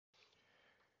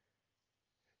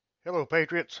Hello,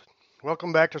 Patriots.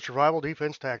 Welcome back to Survival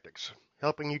Defense Tactics,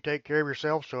 helping you take care of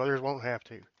yourself so others won't have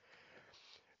to.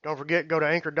 Don't forget, go to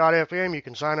anchor.fm. You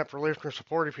can sign up for listener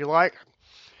support if you like,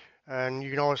 and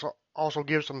you can also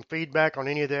give some feedback on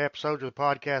any of the episodes of the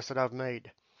podcast that I've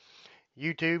made.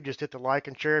 YouTube, just hit the like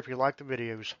and share if you like the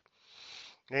videos,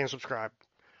 and subscribe.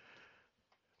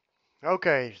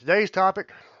 Okay, today's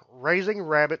topic, raising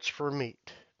rabbits for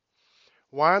meat.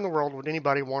 Why in the world would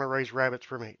anybody want to raise rabbits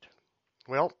for meat?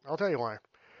 Well, I'll tell you why.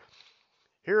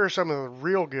 Here are some of the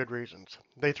real good reasons.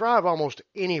 They thrive almost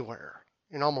anywhere.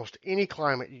 In almost any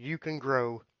climate, you can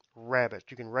grow rabbits.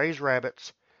 You can raise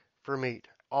rabbits for meat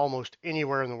almost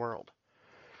anywhere in the world.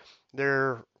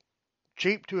 They're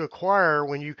cheap to acquire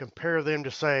when you compare them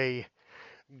to, say,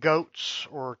 goats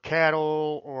or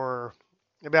cattle or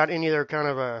about any other kind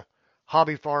of a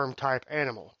hobby farm type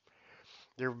animal.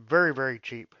 They're very, very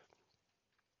cheap.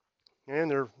 And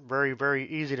they're very, very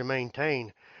easy to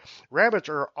maintain. Rabbits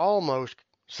are almost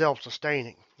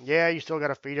self-sustaining. Yeah, you still got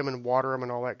to feed them and water them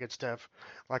and all that good stuff,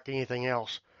 like anything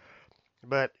else.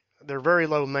 But they're very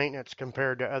low maintenance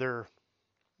compared to other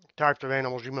types of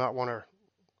animals you might want to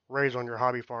raise on your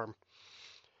hobby farm.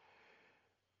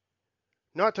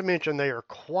 Not to mention they are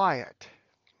quiet.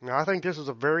 Now, I think this is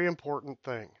a very important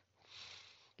thing.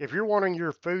 If you're wanting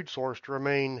your food source to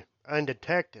remain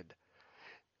undetected,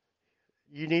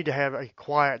 you need to have a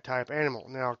quiet type animal.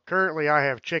 Now, currently I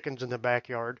have chickens in the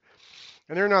backyard,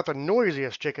 and they're not the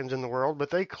noisiest chickens in the world, but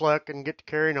they cluck and get to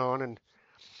carrying on, and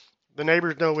the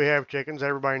neighbors know we have chickens.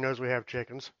 Everybody knows we have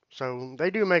chickens. So they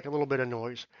do make a little bit of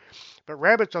noise. But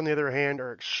rabbits, on the other hand,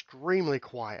 are extremely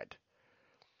quiet.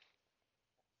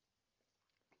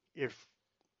 If,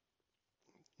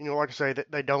 like I say,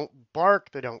 they don't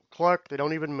bark, they don't cluck, they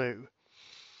don't even moo.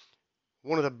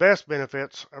 One of the best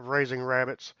benefits of raising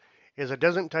rabbits is it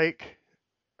doesn't take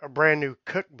a brand new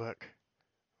cookbook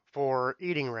for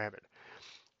eating rabbit.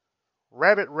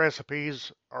 Rabbit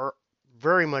recipes are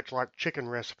very much like chicken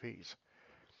recipes.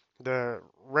 The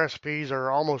recipes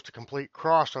are almost a complete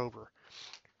crossover.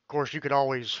 Of course, you could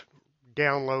always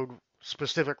download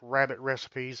specific rabbit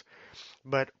recipes,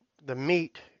 but the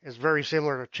meat is very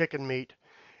similar to chicken meat.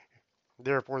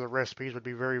 Therefore, the recipes would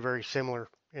be very, very similar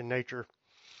in nature.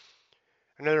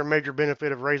 Another major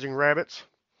benefit of raising rabbits,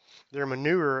 their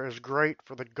manure is great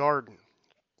for the garden.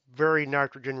 Very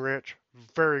nitrogen rich,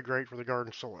 very great for the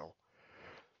garden soil.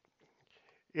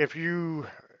 If you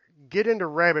get into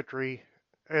rabbitry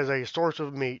as a source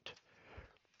of meat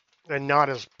and not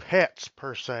as pets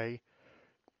per se,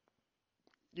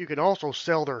 you can also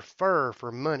sell their fur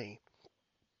for money.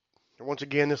 Once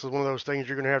again, this is one of those things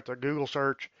you're going to have to Google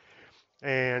search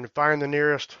and find the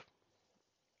nearest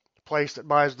place that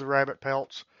buys the rabbit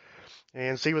pelts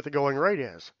and see what the going rate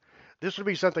is. This would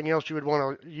be something else you would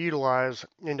want to utilize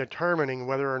in determining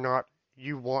whether or not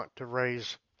you want to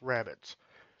raise rabbits.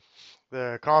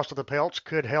 The cost of the pelts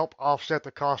could help offset the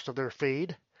cost of their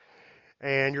feed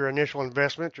and your initial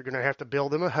investment. You're going to have to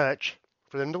build them a hutch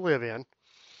for them to live in.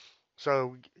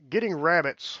 So getting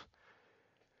rabbits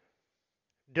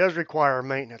does require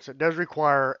maintenance. It does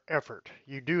require effort.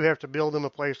 You do have to build them a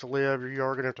place to live. You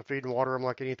are going to have to feed and water them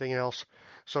like anything else.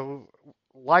 So,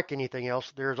 like anything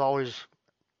else, there's always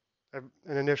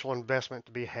an initial investment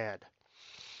to be had.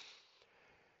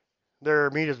 Their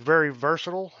meat is very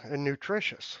versatile and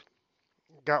nutritious.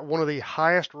 Got one of the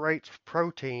highest rates of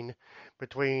protein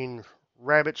between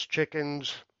rabbits,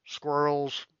 chickens,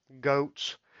 squirrels,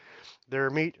 goats. Their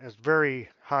meat is very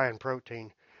high in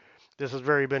protein. This is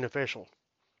very beneficial.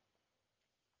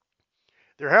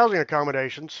 Their housing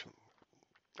accommodations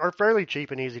are fairly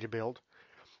cheap and easy to build.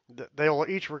 They'll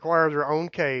each require their own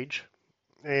cage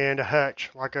and a hutch,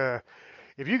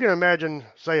 if you can imagine,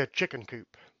 say, a chicken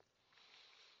coop.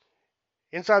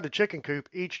 Inside the chicken coop,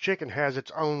 each chicken has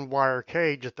its own wire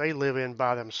cage that they live in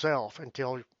by themselves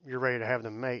until you're ready to have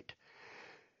them mate.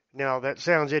 Now, that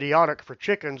sounds idiotic for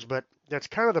chickens, but that's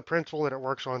kind of the principle that it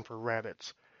works on for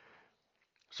rabbits.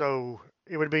 So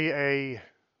it would be a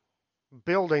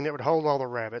building that would hold all the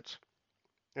rabbits.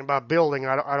 And by building,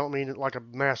 I don't mean like a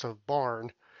massive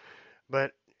barn,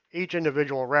 but each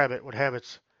individual rabbit would have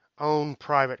its own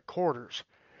private quarters.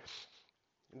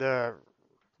 The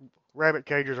rabbit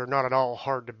cages are not at all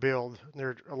hard to build.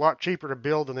 They're a lot cheaper to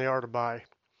build than they are to buy.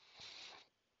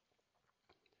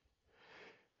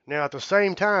 Now, at the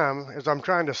same time, as I'm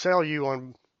trying to sell you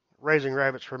on raising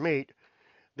rabbits for meat,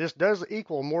 this does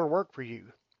equal more work for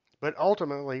you. But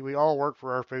ultimately, we all work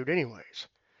for our food anyways.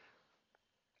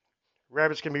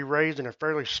 Rabbits can be raised in a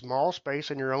fairly small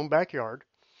space in your own backyard.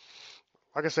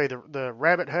 Like I say, the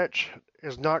rabbit hutch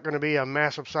is not going to be a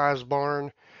massive sized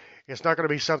barn. It's not going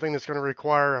to be something that's going to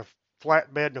require a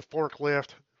flatbed and a forklift.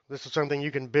 This is something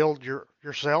you can build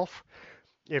yourself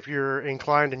if you're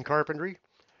inclined in carpentry.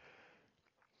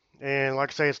 And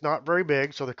like I say, it's not very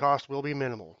big, so the cost will be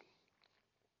minimal.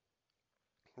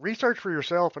 Research for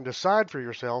yourself and decide for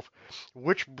yourself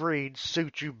which breeds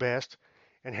suit you best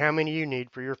and how many you need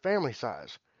for your family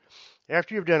size.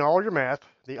 After you've done all your math,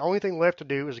 the only thing left to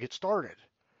do is get started.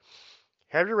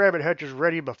 Have your rabbit hutches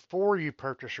ready before you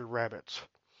purchase your rabbits.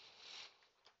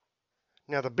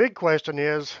 Now, the big question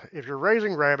is, if you're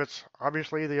raising rabbits,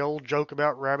 obviously the old joke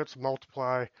about rabbits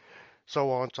multiply,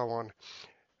 so on, so on.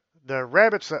 The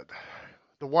rabbits that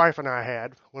the wife and I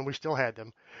had, when we still had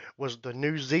them, was the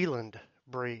New Zealand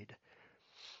breed.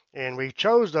 And we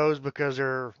chose those because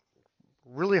they're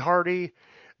really hardy.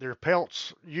 Their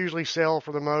pelts usually sell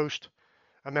for the most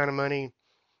amount of money,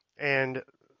 and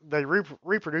they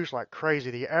reproduce like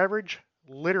crazy. The average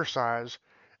litter size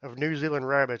of New Zealand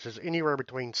rabbits is anywhere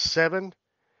between 7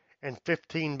 and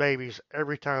 15 babies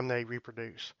every time they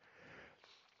reproduce.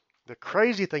 The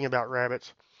crazy thing about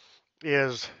rabbits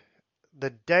is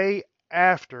the day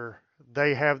after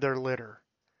they have their litter,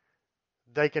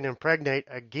 they can impregnate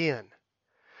again.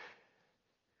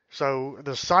 So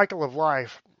the cycle of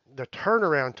life, the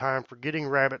turnaround time for getting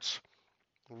rabbits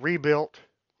rebuilt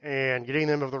and getting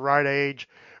them of the right age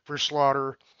for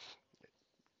slaughter,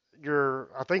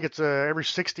 I think it's every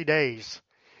 60 days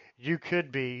you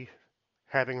could be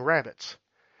having rabbits.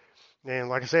 And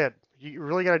like I said, you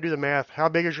really got to do the math. How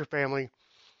big is your family?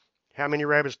 How many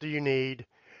rabbits do you need?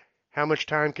 How much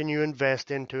time can you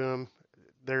invest into them?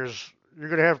 You're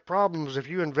going to have problems if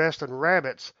you invest in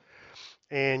rabbits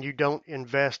and you don't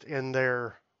invest in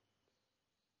their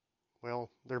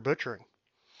butchering.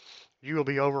 You will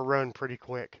be overrun pretty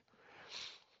quick.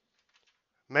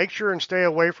 Make sure and stay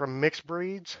away from mixed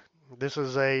breeds. This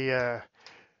is a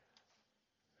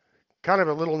kind of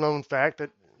a little known fact that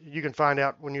you can find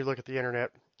out when you look at the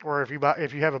internet, or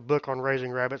if you have a book on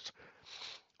raising rabbits.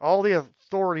 All the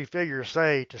authority figures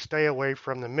say to stay away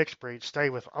from the mixed breeds. Stay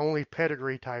with only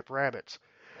pedigree type rabbits.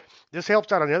 This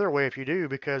helps out another way if you do,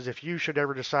 because if you should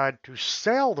ever decide to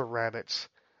sell the rabbits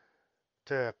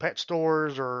to pet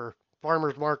stores or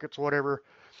farmers markets, whatever,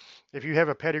 if you have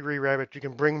a pedigree rabbit, you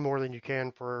can bring more than you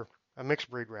can for a mixed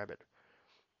breed rabbit.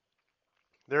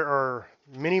 There are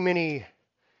many, many,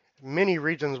 many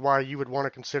reasons why you would want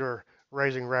to consider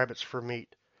raising rabbits for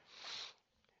meat.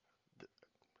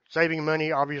 Saving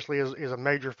money obviously is a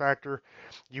major factor.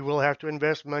 You will have to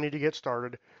invest money to get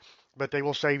started, but they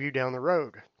will save you down the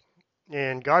road.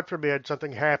 And God forbid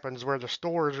something happens where the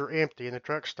stores are empty and the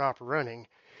trucks stop running,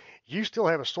 you still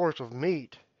have a source of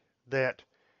meat that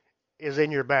is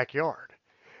in your backyard.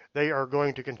 They are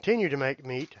going to continue to make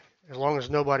meat as long as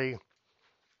nobody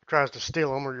tries to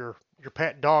steal them or your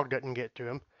pet dog doesn't get to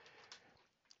them.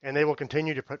 And they will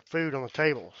continue to put food on the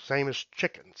table, same as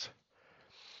chickens.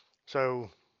 So,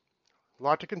 a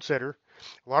lot to consider,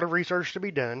 a lot of research to be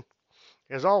done.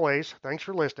 As always, thanks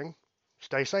for listening.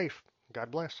 Stay safe. God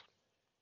bless.